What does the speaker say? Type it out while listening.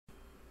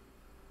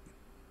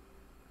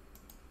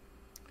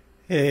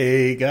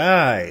Hey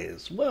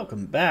guys,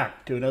 welcome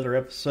back to another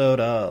episode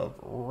of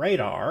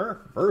Radar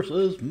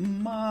versus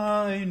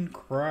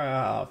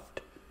Minecraft.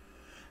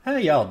 How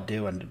y'all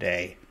doing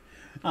today?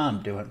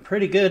 I'm doing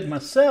pretty good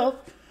myself.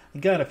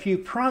 Got a few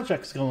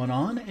projects going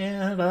on,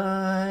 and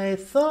I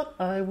thought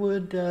I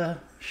would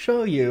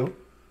show you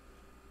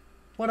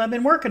what I've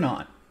been working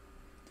on.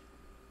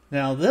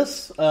 Now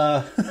this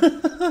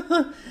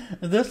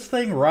this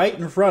thing right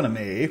in front of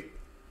me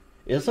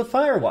is a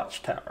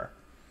Firewatch tower.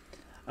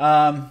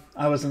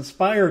 I was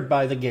inspired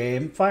by the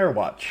game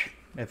Firewatch,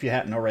 if you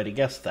hadn't already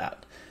guessed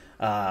that.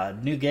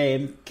 New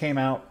game came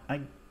out,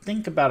 I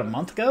think, about a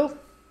month ago,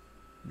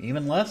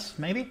 even less,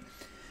 maybe.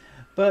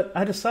 But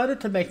I decided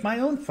to make my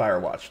own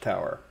Firewatch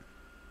tower.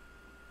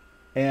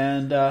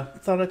 And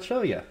thought I'd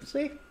show you.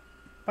 See?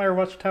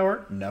 Firewatch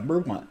tower number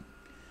 1.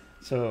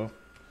 So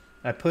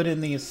I put in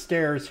these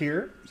stairs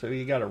here, so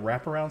you got a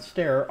wraparound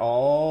stair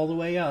all the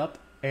way up,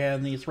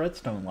 and these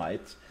redstone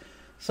lights,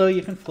 so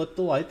you can flip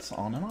the lights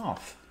on and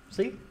off.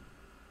 See?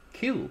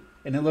 Cute.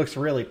 And it looks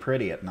really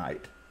pretty at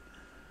night.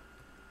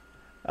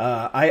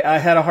 I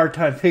had a hard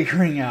time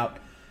figuring out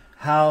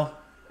how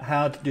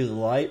to do the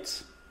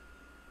lights,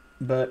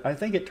 but I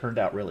think it turned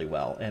out really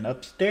well. And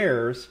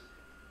upstairs,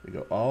 we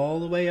go all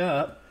the way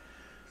up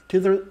to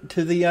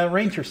the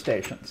ranger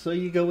station. So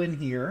you go in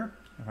here,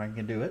 if I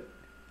can do it,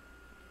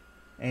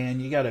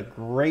 and you got a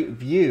great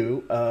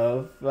view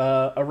of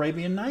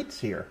Arabian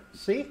Nights here.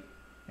 See?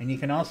 And you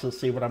can also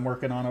see what I'm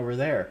working on over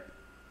there,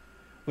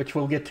 which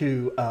we'll get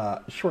to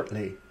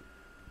shortly.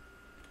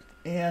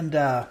 And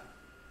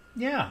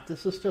yeah,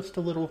 this is just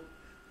a little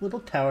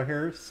tower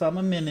here. Some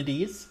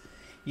amenities.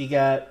 You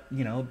got,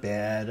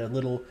 bed, a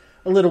little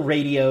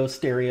radio,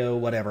 stereo,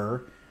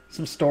 whatever.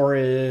 Some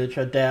storage,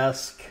 a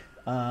desk,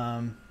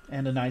 and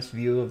a nice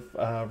view of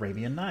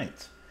Arabian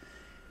Nights.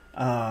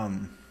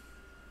 And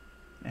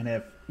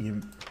if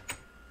you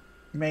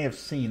may have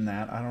seen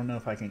that, I don't know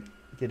if I can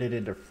get it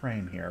into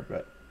frame here,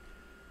 but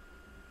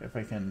if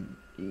I can,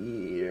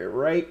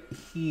 right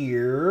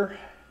here,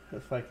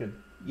 if I could,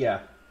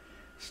 yeah,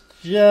 it's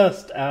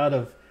just out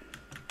of,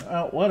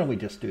 why don't we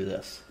just do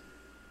this?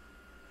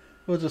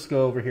 We'll just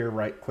go over here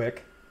right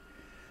quick.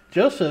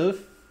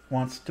 Joseph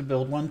wants to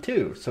build one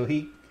too, so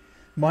he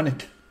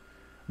wanted,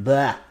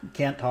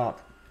 can't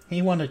talk.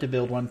 He wanted to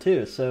build one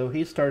too, so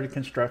he started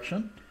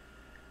construction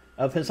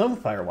of his own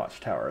Firewatch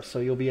tower, so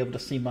you'll be able to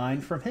see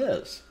mine from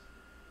his.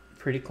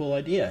 Pretty cool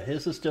idea.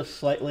 His is just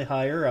slightly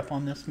higher up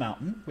on this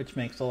mountain, which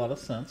makes a lot of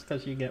sense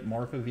because you get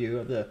more of a view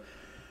of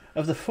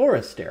the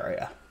forest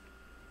area.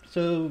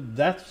 So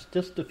that's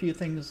just a few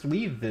things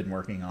we've been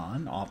working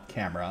on off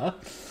camera.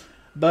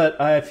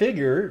 But I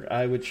figured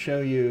I would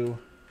show you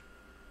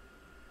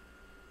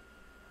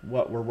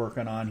what we're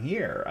working on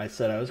here. I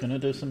said I was going to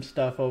do some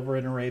stuff over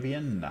in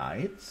Arabian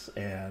Nights,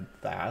 and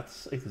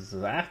that's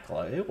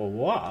exactly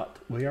what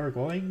we are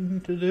going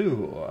to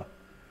do.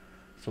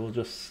 So we'll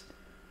just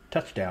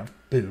touchdown,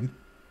 boom.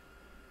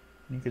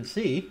 You can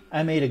see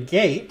I made a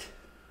gate,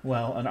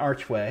 well, an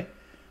archway,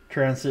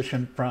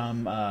 transition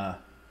from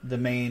the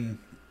main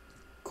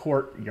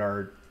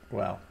courtyard,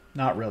 well,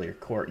 not really a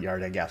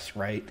courtyard, I guess,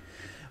 right?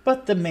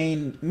 But the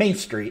main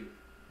street,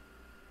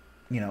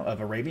 of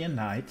Arabian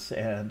Nights,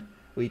 and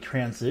we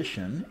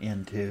transition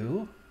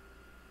into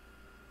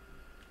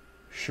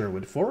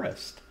Sherwood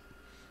Forest.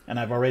 And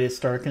I've already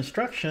started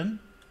construction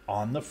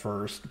on the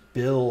first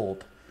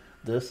build.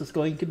 This is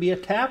going to be a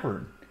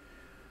tavern.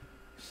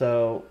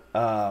 So,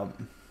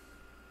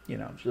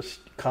 just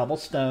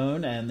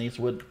cobblestone and these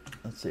wood,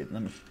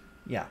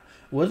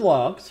 wood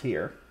logs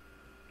here,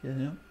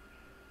 and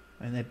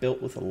they built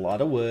with a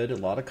lot of wood, a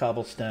lot of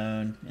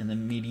cobblestone in the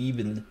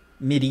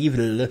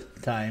medieval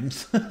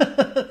times.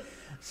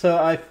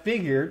 So I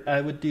figured I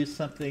would do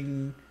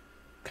something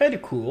kind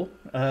of cool,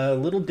 a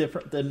little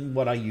different than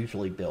what I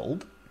usually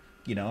build.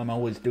 I'm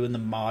always doing the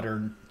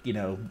modern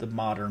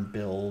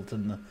builds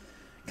and the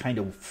kind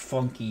of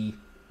funky,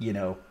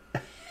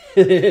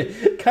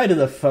 kind of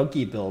the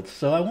funky build.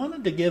 So I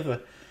wanted to give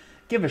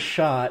a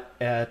shot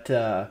at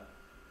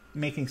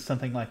making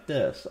something like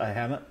this. I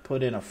haven't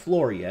put in a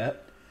floor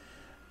yet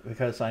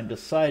because I'm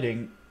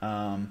deciding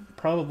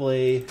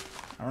probably,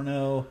 I don't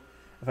know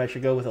if I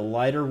should go with a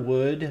lighter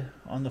wood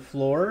on the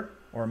floor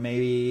or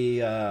maybe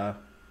well,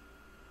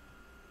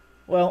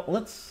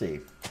 let's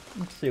see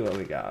what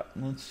we got.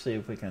 Let's see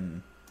if we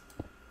can,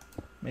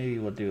 maybe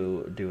we'll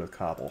do a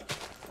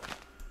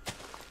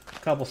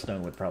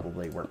cobblestone would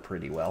probably work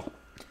pretty well.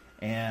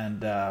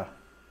 And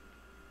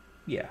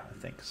yeah, I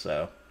think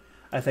so.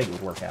 I think it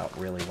would work out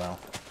really well.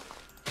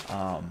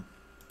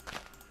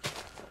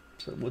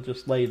 So we'll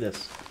just lay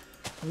this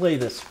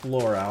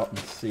floor out and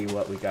see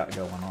what we got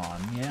going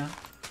on. Yeah.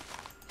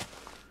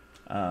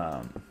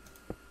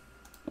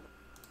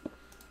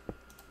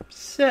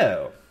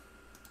 So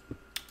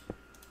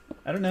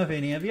I don't know if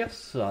any of you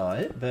saw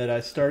it, but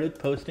I started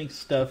posting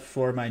stuff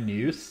for my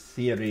new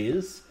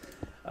series,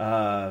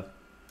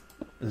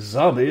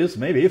 Zombies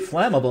May Be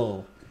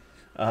Flammable.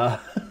 I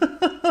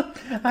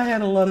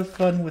had a lot of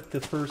fun with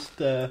the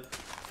first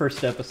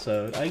first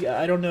episode.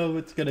 I don't know if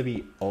it's going to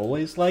be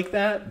always like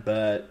that,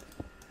 but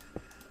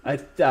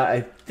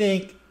I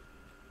think,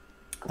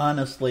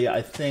 honestly,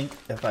 I think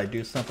if I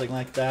do something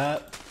like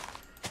that,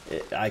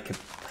 I could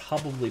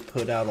probably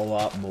put out a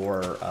lot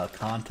more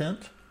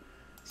content,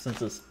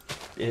 since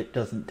it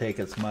doesn't take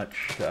as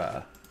much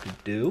to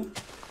do.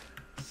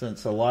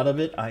 Since a lot of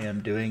it I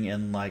am doing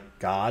in like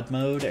God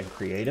mode and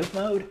creative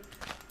mode,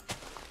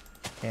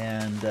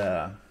 and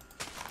I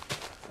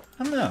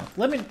don't know.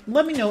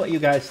 Let me know what you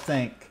guys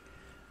think.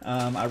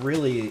 I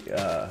really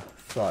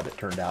thought it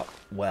turned out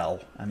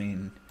well. I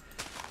mean,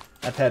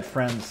 I've had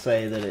friends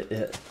say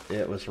that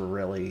it was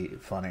really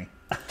funny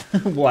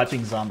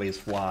watching zombies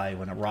fly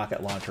when a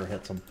rocket launcher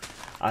hits them.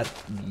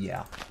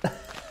 Yeah.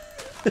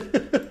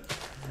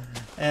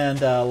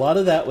 And a lot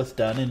of that was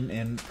done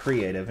in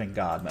creative and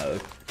God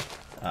mode.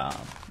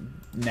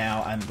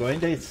 Now I'm going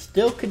to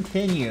still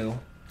continue.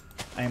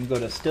 I am going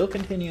to still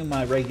continue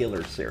my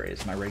regular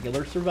series, my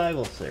regular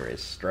survival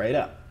series, straight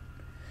up.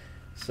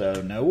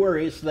 So no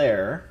worries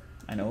there.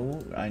 I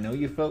know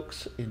you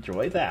folks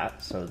enjoy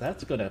that, so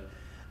that's gonna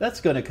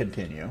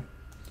continue.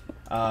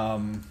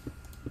 But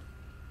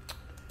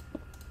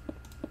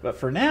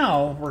for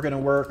now, we're gonna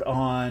work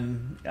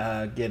on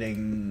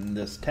getting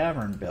this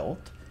tavern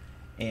built,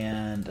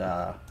 and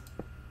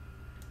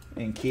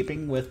in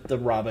keeping with the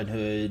Robin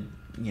Hood,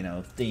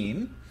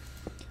 theme,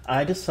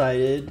 I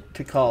decided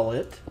to call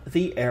it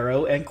the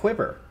Arrow and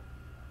Quiver.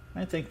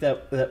 I think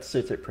that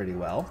suits it pretty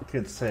well,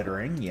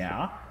 considering,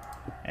 yeah.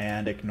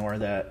 And ignore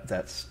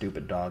that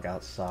stupid dog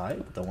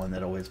outside, the one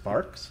that always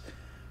barks.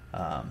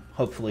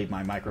 Hopefully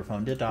my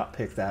microphone did not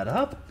pick that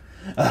up.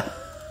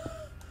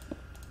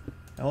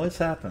 Always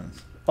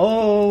happens.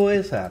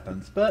 Always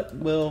happens. But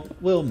we'll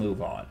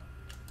move on.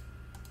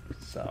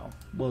 So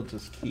we'll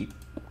just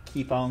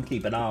keep on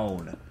keeping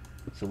on.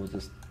 So we'll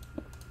just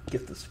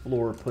get this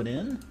floor put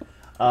in.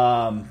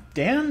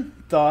 Dan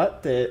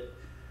thought that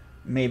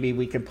maybe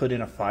we could put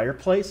in a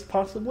fireplace,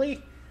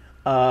 possibly.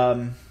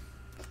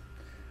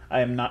 I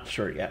am not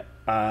sure yet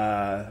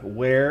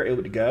where it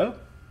would go.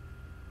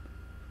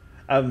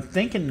 I'm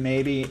thinking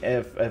maybe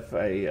if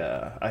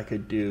I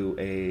could do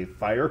a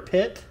fire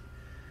pit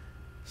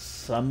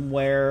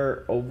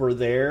somewhere over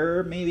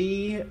there,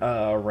 maybe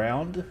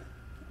around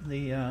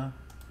the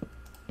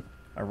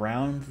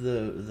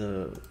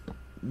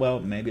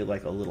well, maybe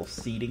like a little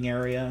seating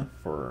area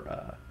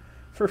for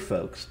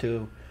folks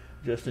to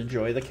just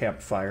enjoy the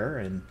campfire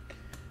and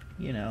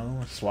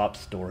swap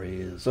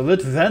stories of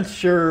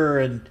adventure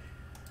and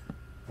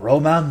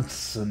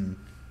romance, and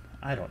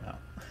I don't know.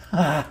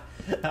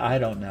 I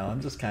don't know.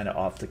 I'm just kind of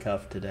off the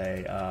cuff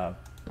today.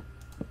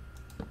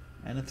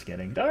 And it's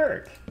getting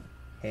dark.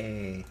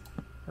 Hey,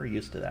 we're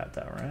used to that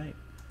though, right?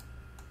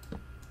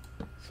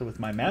 So with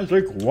my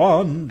magic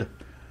wand,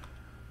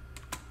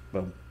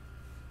 boom.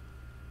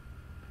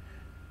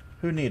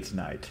 Who needs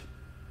night?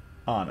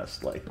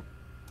 Honestly.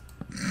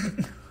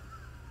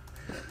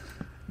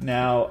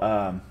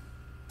 Now,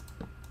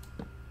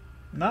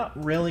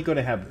 not really going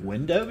to have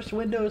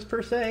windows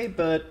per se,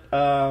 but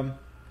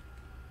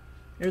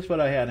here's what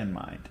I had in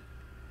mind.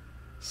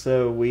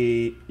 So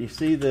you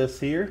see this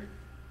here?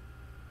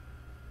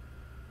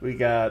 We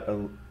got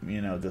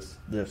this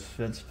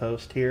fence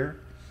post here.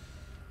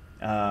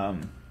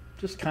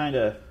 Just kind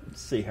of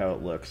see how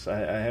it looks. I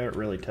haven't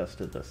really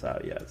tested this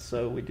out yet.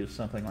 So we do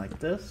something like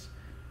this.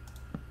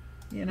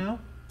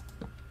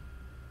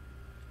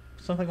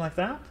 Something like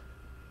that?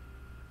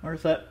 Or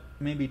is that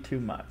maybe too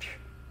much?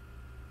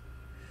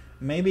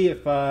 Maybe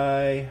if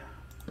I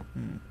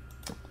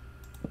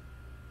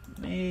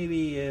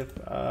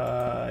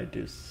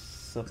do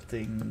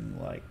something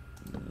like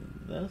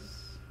this,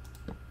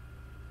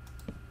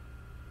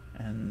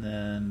 and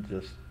then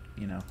just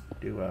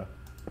do a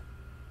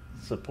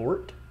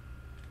support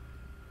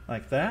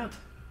like that.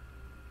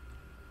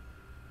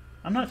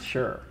 I'm not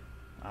sure.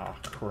 Oh,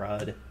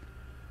 crud.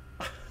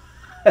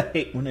 I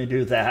hate when I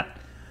do that.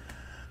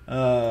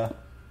 I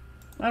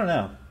don't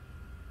know.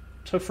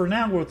 So for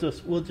now, we'll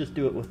just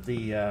do it with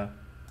the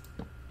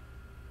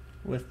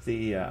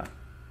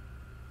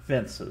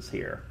fences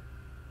here.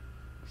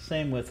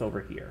 Same with over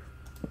here,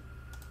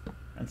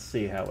 and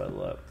see how it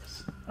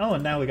looks. Oh,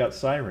 and now we got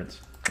sirens.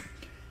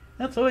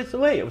 That's always the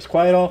way. It was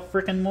quiet all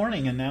frickin'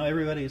 morning, and now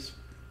everybody's,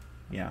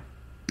 yeah.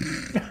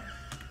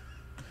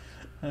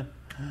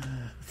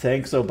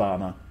 Thanks,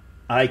 Obama.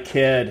 I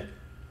kid.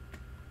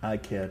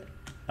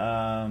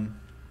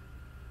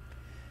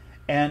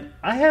 And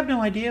I have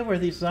no idea where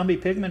these zombie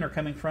pigmen are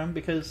coming from,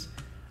 because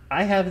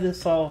I have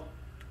this all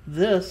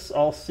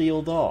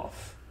sealed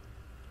off.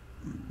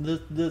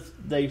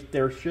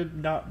 There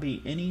should not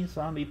be any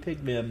zombie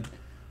pigmen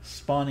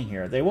spawning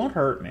here. They won't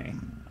hurt me.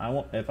 I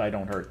won't if I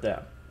don't hurt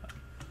them.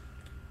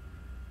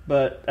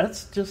 But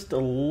that's just a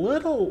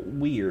little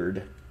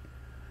weird.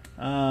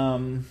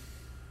 Actually,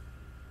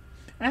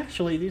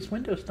 these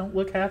windows don't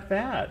look half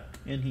bad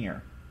in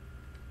here.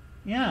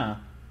 Yeah,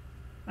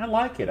 I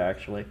like it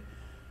actually.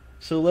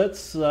 So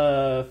let's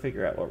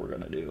figure out what we're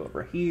going to do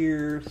over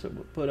here. So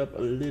we'll put up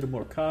a little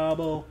more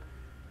cobble.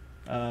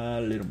 A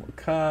little more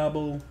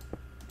cobble.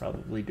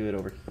 Probably do it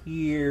over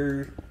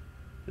here.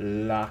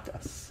 Like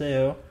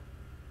so.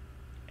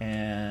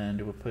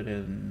 And we'll put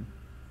in,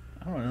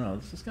 I don't know,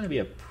 this is going to be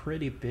a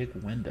pretty big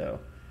window.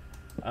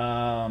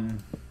 So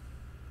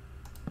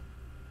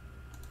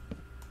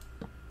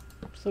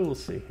we'll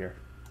see here.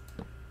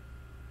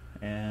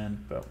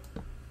 And boom.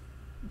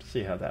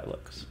 See how that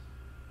looks.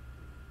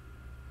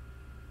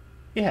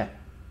 Yeah.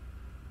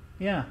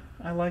 Yeah,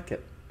 I like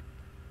it.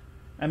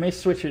 I may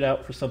switch it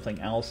out for something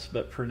else,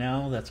 but for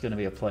now, that's going to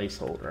be a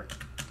placeholder.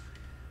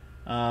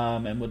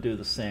 And we'll do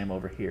the same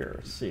over here.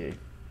 Let's see.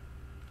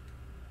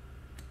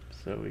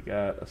 So we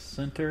got a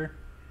center.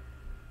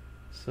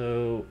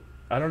 So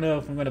I don't know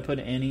if I'm going to put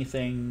any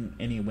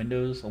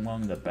windows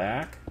along the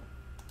back.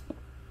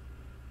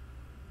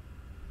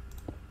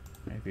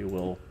 Maybe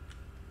we'll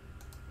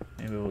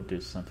do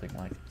something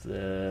like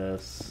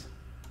this.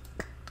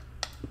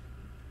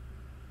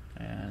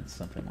 And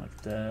something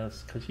like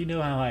this. Because you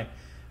know how I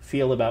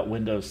feel about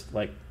windows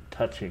like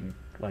touching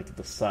like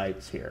the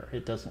sides here.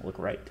 It doesn't look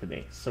right to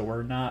me. So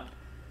we're not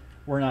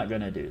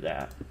going to do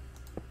that.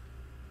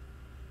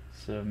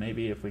 So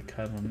maybe if we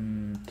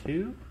come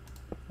two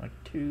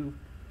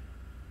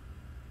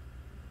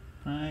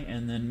high,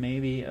 and then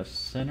maybe a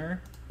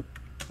center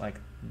like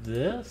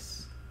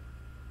this,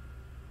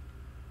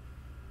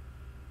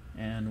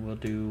 and we'll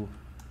do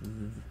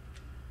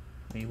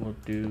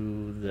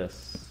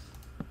this,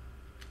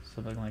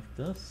 something like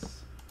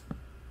this,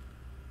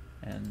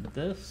 and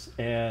this,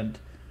 and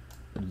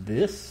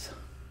this.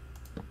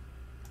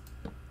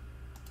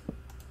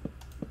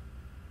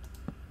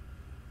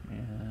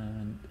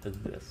 And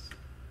this.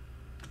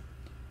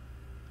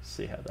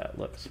 See how that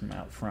looks from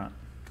out front.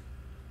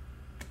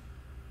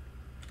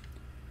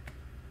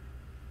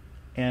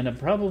 And I'm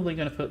probably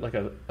going to put like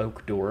a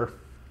oak door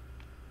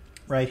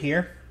right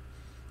here,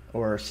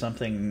 or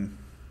something,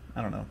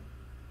 I don't know,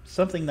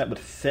 something that would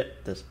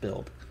fit this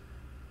build.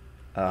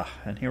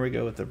 And here we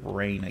go with the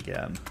rain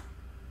again.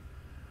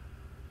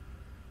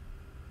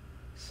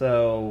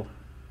 So,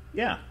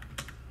 yeah.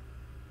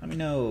 Let me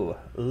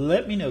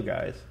know,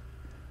 guys.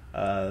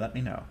 Let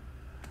me know.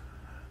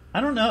 I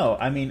don't know.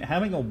 I mean,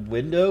 having a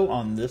window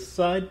on this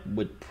side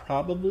would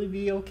probably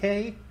be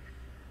okay.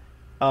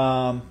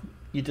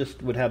 You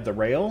just would have the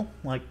rail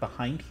like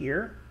behind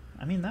here.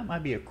 I mean, that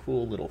might be a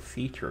cool little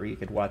feature. You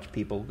could watch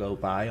people go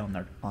by on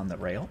the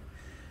rail.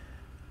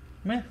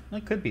 Meh,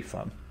 that could be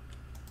fun.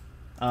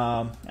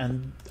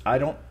 And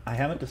I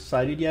haven't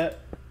decided yet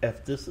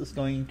if this is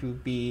going to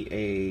be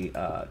a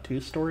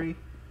 2-story.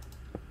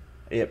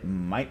 It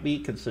might be,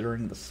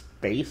 considering the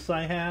space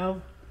I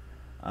have.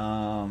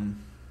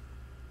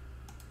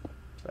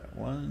 So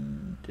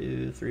 1,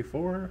 2, 3,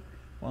 4.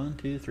 1,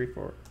 2, 3,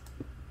 4.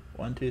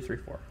 1, 2, 3,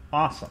 4.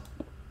 Awesome.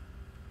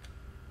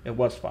 It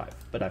was 5,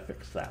 but I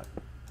fixed that.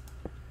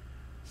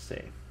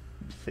 Let's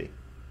see.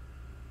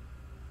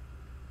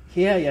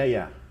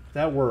 Yeah.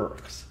 That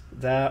works.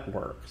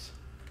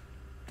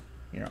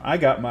 You know, I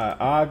got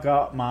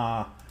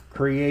my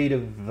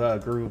creative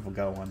groove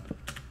going.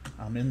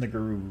 I'm in the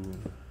groove.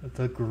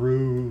 The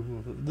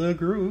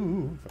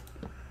groove.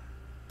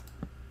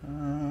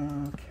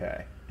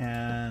 Okay.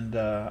 And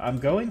I'm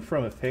going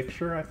from a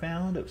picture I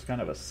found. It was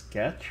kind of a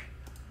sketch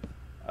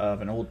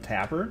of an old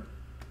tavern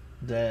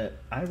that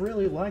I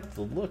really like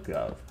the look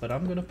of, but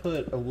I'm going to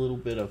put a little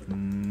bit of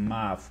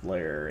my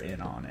flair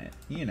in on it.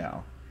 You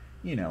know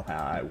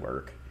how I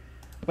work.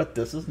 But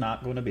this is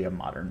not going to be a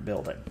modern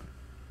building.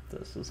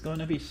 This is going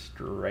to be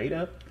straight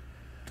up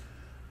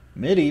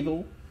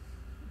medieval,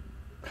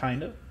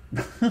 kind of,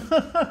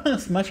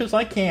 as much as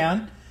I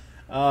can,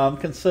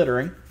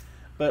 considering.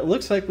 But it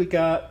looks like we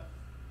got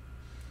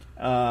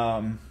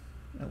the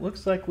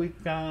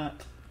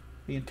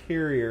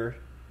interior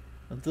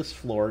of this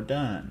floor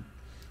done.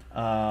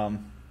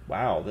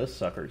 Wow, this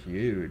sucker's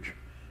huge.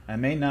 I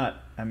may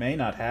not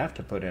have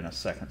to put in a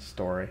second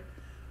story,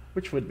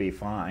 which would be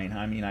fine.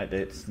 I mean,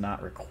 it's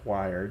not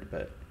required,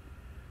 but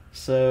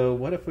so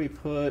what if we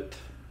put?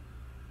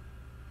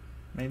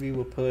 Maybe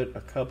we'll put a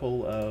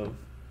couple of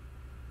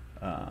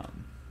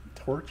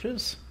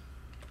torches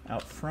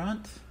out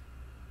front,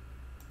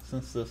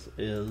 since this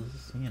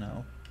is,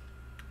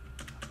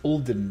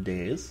 olden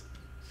days.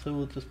 So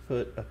we'll just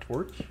put a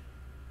torch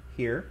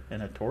here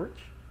and a torch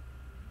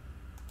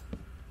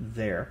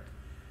there.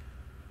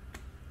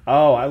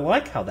 Oh, I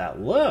like how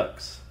that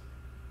looks.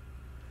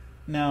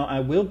 Now, I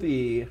will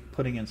be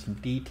putting in some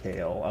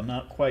detail. I'm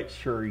not quite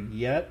sure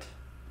yet,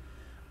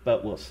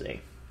 but we'll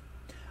see.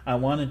 I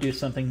want to do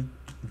something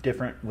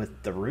different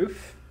with the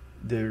roof.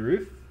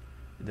 The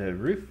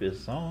roof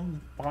is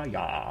on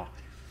fire.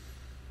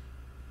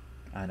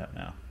 I don't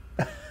know.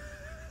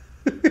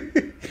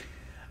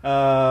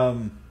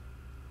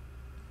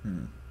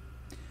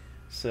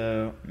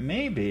 So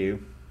maybe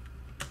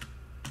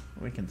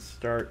we can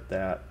start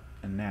that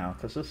now,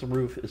 because this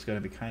roof is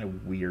going to be kind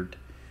of weird.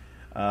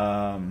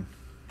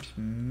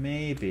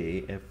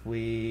 Maybe if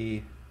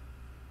we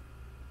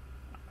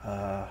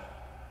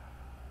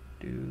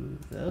do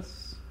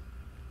this.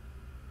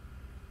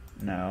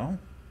 No.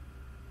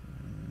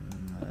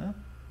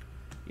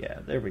 Yeah,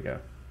 there we go.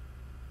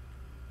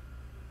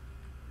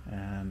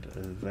 And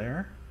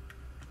there.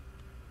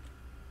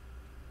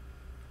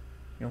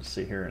 You'll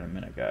see here in a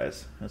minute,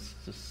 guys. It's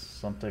just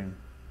something...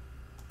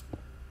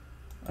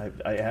 I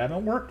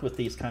haven't worked with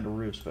these kind of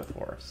roofs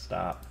before.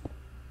 Stop.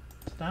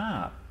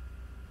 Stop.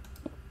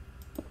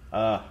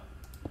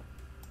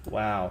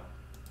 Wow.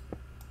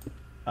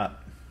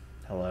 Up.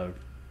 Hello,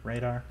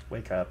 radar.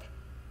 Wake up.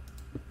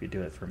 If you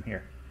do it from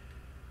here.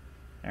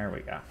 There we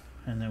go.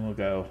 And then we'll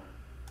go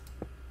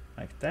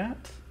like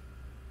that.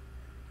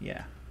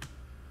 Yeah.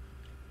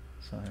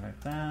 Something like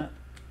that.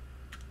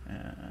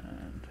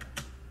 And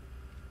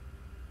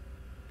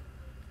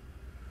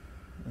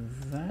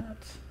that.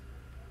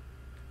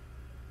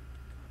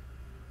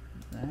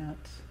 That.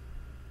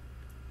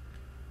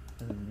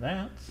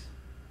 That.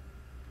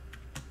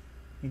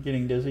 You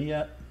getting dizzy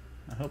yet?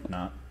 I hope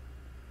not.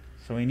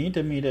 So we need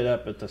to meet it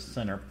up at the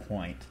center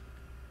point.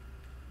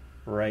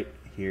 Right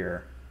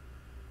here.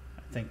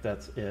 I think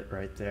that's it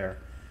right there.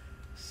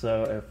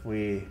 So if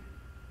we...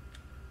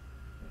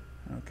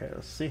 Okay,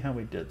 let's see how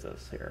we did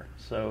this here.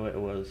 So it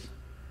was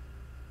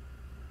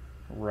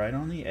right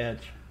on the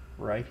edge,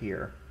 right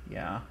here.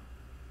 Yeah.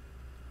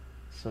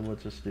 So we'll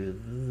just do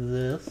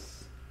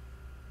this.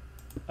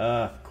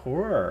 Of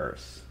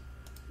course.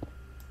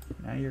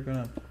 Now you're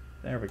gonna...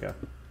 There we go.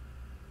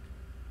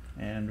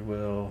 And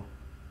we'll...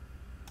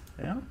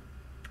 Yeah.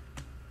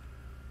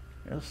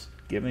 Just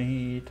give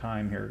me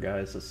time here,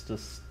 guys. It's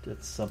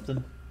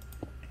something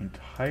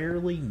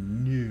entirely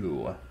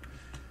new.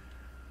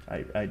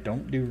 I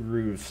don't do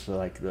roofs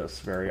like this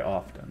very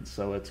often,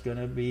 so it's going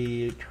to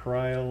be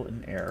trial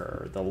and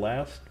error. The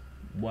last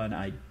one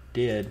I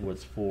did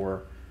was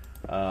for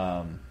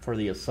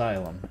the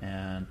asylum,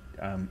 and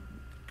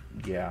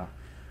yeah.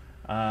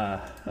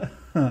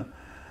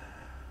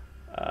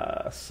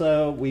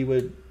 So we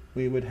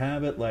would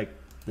have it like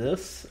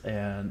this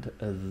and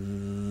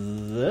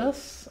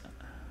this.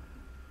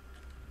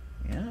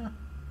 Yeah.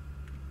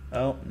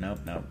 Oh, nope,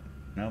 nope,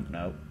 nope,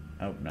 nope,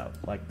 nope, nope,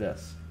 like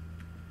this.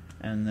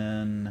 And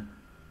then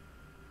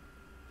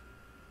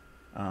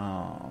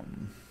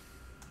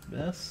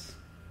this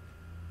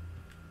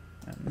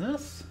and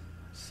this.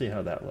 See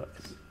how that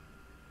looks.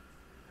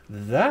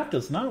 That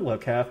does not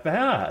look half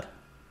bad.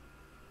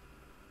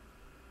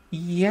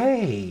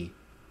 Yay!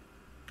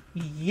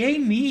 Yay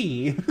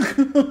me!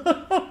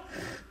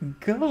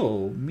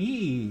 Go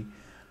me!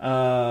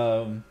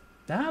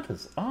 That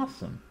is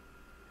awesome.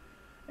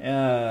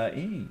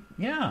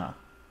 Yeah,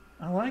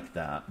 I like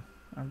that.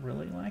 I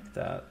really like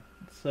that.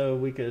 So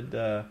we could,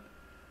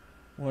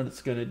 what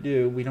it's going to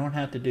do, we don't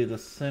have to do the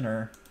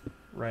center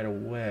right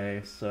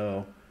away.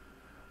 So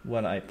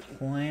what I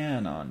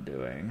plan on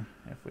doing,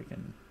 if we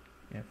can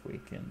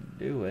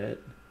do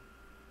it,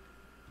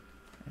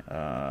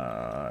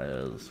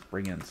 is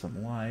bring in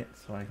some light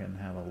so I can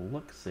have a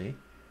look-see.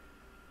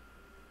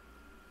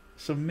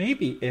 So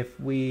maybe if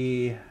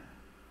we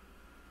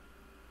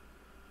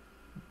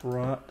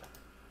brought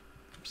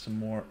some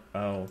more...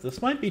 Oh,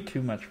 this might be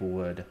too much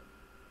wood.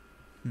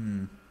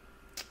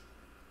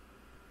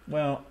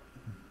 Well,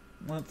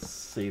 let's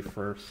see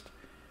first.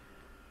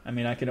 I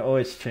mean, I can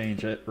always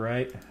change it,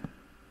 right?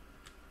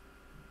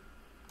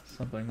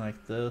 Something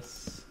like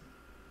this.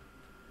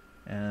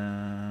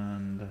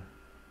 And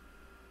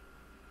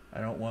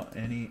I don't want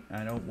any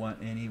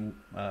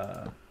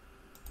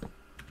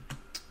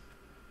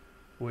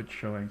wood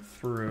showing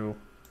through.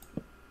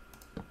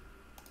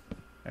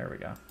 There we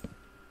go.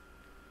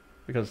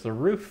 Because the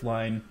roof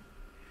line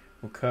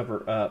will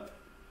cover up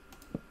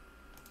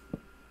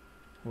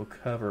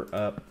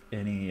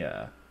any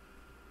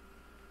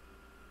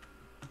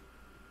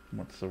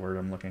what's the word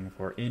I'm looking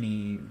for?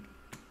 Any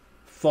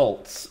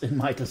faults in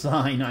my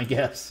design, I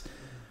guess.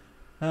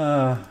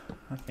 I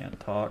can't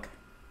talk.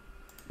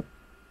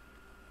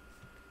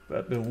 But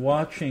I've been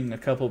watching a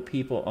couple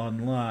people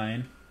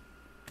online.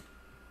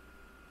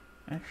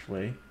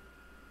 Actually,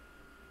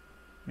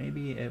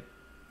 maybe if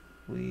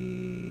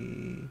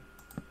we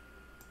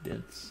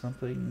did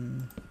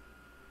something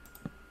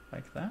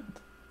like that,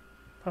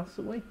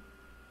 possibly.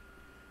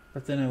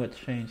 But then I would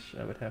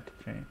have to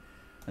change.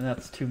 And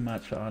that's too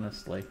much,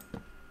 honestly.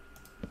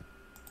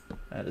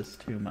 That is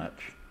too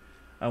much.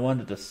 I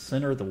wanted to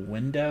center the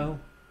window.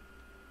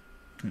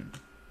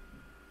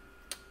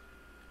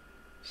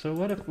 So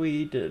what if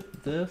we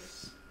did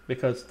this?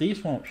 Because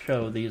these won't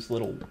show, these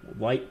little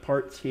white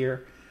parts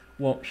here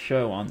won't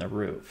show on the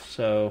roof.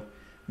 So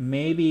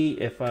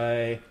maybe if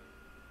I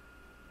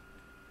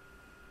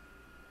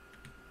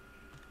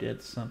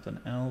did something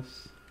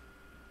else.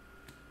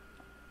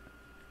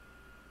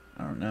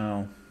 I don't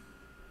know.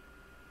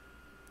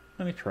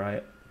 Let me try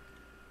it.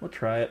 We'll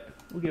try it.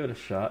 We'll give it a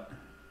shot.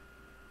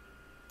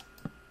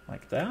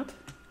 Like that.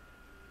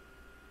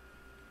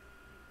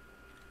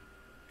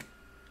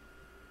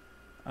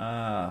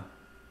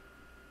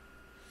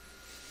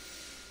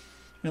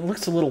 It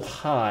looks a little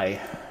high,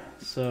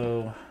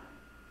 so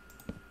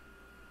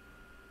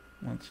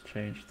let's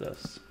change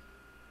this.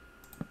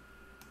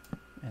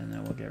 And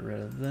then we'll get rid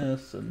of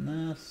this,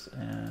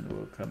 and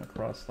we'll come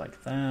across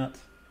like that.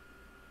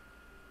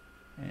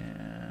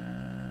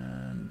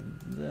 And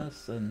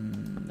this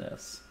and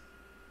this.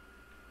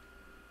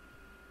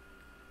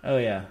 Oh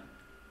yeah.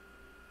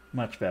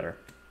 Much better.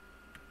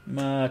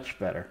 Much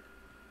better.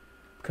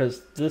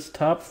 Because this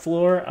top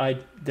floor,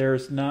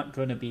 there's not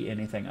going to be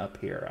anything up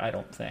here, I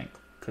don't think.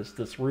 Because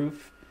this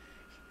roof,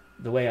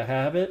 the way I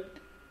have it,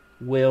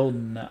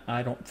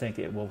 I don't think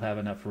it will have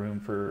enough room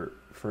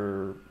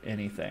for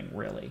anything,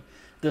 really.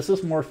 This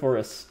is more for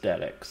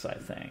aesthetics, I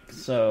think.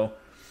 So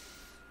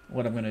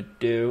what I'm going to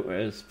do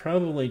is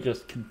probably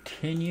just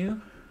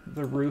continue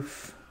the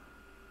roof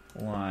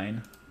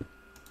line.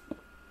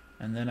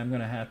 And then I'm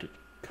going to have to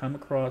come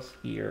across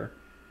here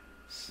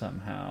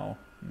somehow.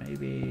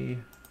 Maybe...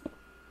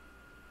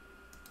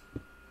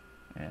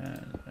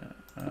 And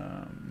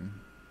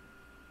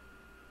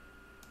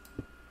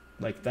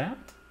like that?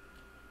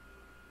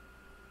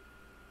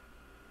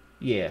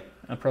 Yeah,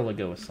 I'll probably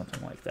go with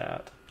something like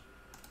that.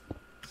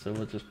 So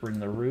we'll just bring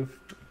the roof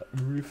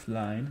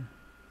line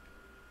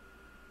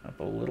up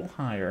a little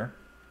higher.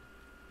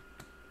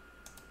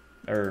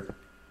 Or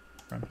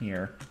from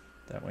here.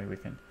 That way we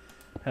can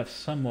have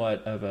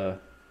somewhat of a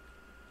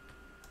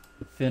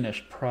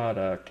finished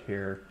product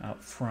here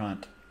out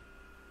front.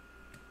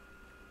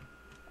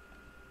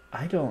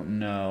 I don't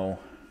know.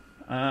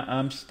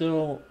 I'm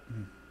still...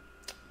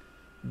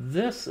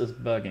 This is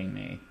bugging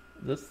me.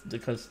 This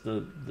because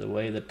the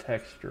way the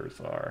textures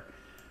are.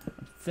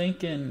 I'm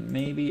thinking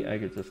maybe I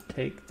could just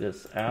take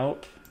this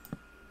out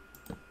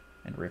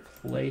and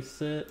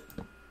replace it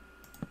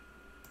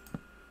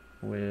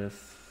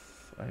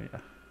with...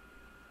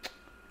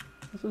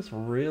 this is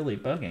really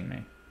bugging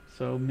me.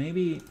 So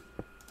maybe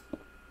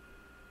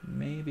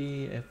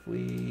if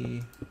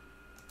we...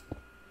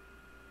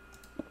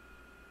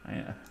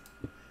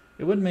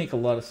 it would make a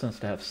lot of sense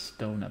to have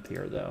stone up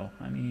here, though.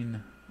 I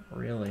mean,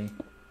 really.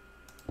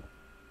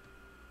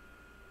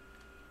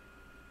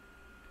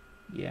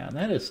 Yeah,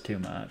 that is too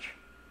much.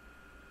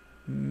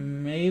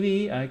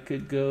 Maybe I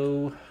could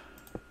go...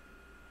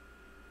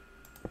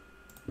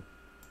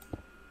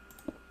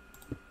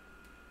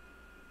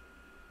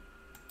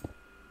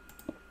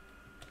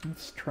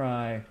 Let's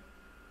try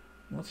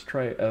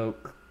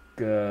oak.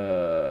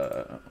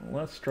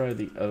 Let's try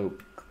the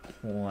oak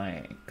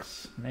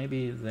planks.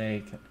 Maybe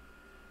they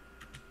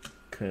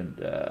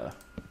could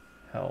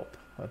help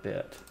a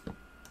bit.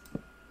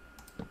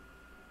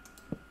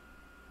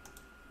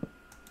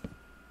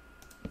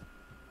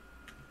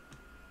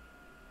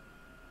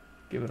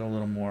 Give it a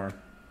little more.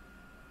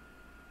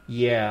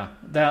 Yeah,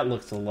 that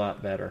looks a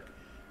lot better.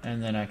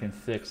 And then I can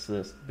fix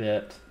this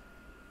bit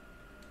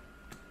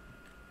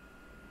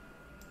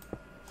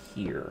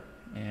here.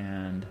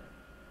 And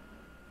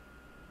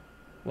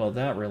well,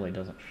 that really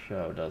doesn't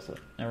show, does it?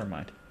 Never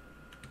mind.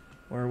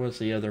 Where was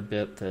the other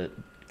bit that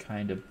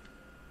kind of...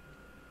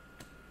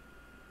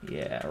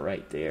 Yeah,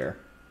 right there.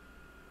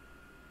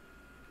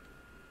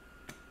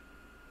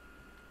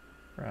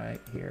 Right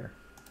here.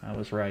 I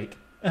was right.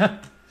 Okay,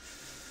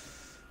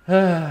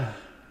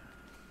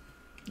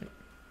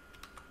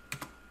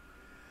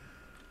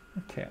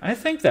 I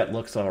think that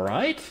looks all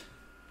right.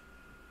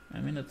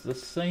 I mean, it's the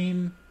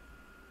same,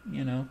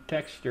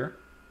 texture.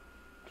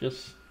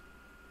 Just...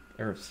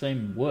 or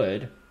same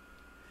wood,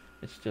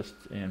 it's just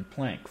in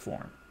plank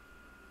form.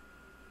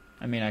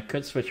 I mean, I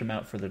could switch them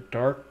out for the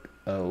dark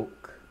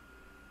oak,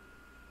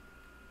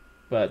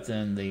 but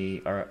then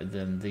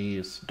then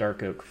these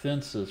dark oak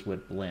fences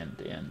would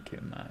blend in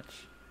too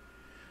much.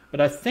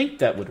 But I think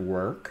that would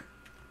work.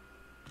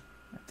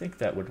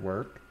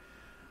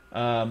 What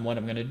I'm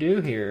going to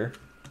do here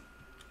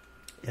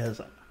is,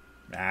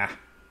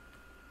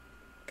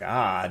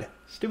 God,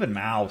 stupid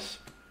mouse.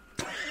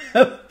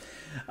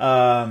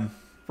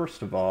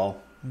 First of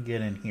all,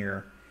 get in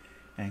here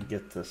and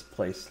get this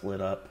place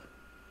lit up.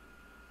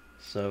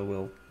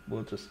 So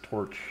we'll just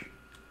put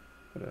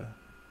a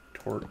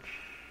torch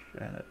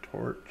and a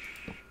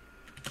torch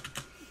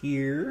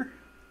here,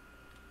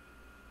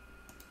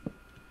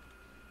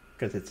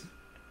 because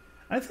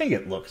I think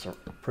it looks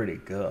pretty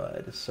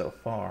good so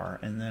far.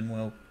 And then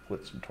we'll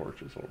put some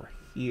torches over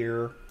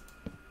here,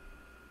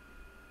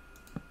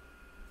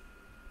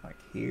 like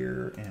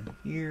here and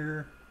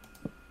here.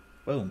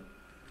 Boom.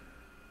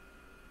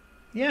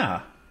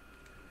 Yeah.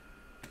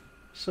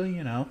 So,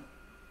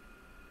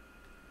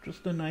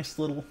 just a nice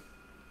little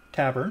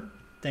tavern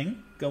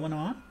thing going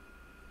on.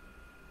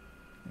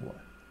 What?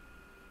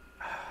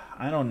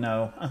 I don't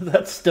know.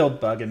 That's still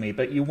bugging me,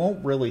 but you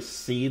won't really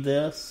see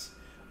this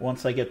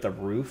once I get the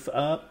roof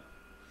up,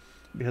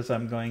 because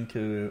I'm going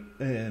to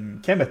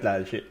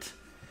camouflage it.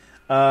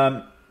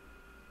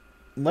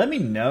 Let me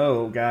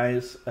know,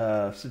 guys,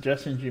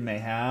 suggestions you may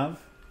have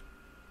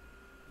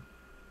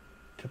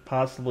to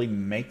possibly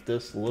make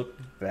this look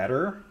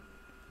better,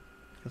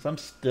 because I'm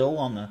still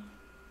on the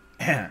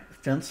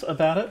fence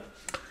about it,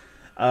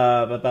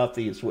 about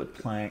these wood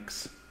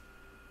planks.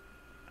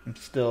 I'm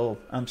still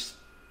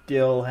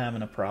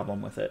having a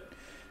problem with it,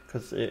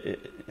 because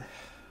it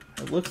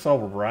looks all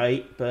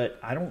right, but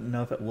I don't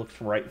know if it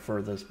looks right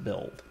for this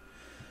build.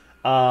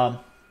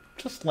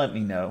 Just let me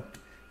know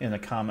in the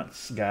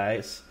comments,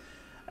 guys.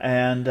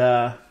 And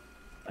I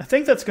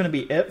think that's going to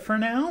be it for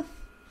now.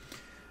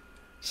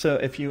 So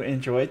if you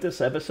enjoyed this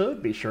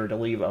episode, be sure to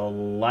leave a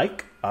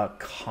like, a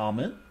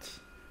comment,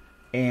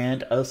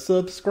 and a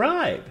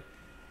subscribe.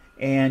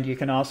 And you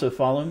can also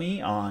follow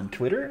me on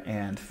Twitter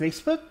and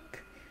Facebook.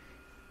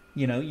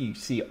 You know, you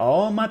see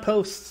all my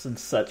posts and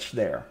such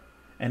there.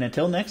 And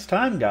until next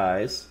time,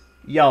 guys,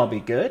 y'all be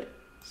good,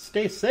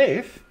 stay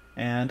safe,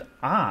 and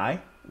I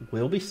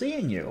will be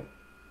seeing you.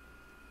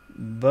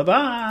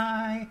 Bye-bye.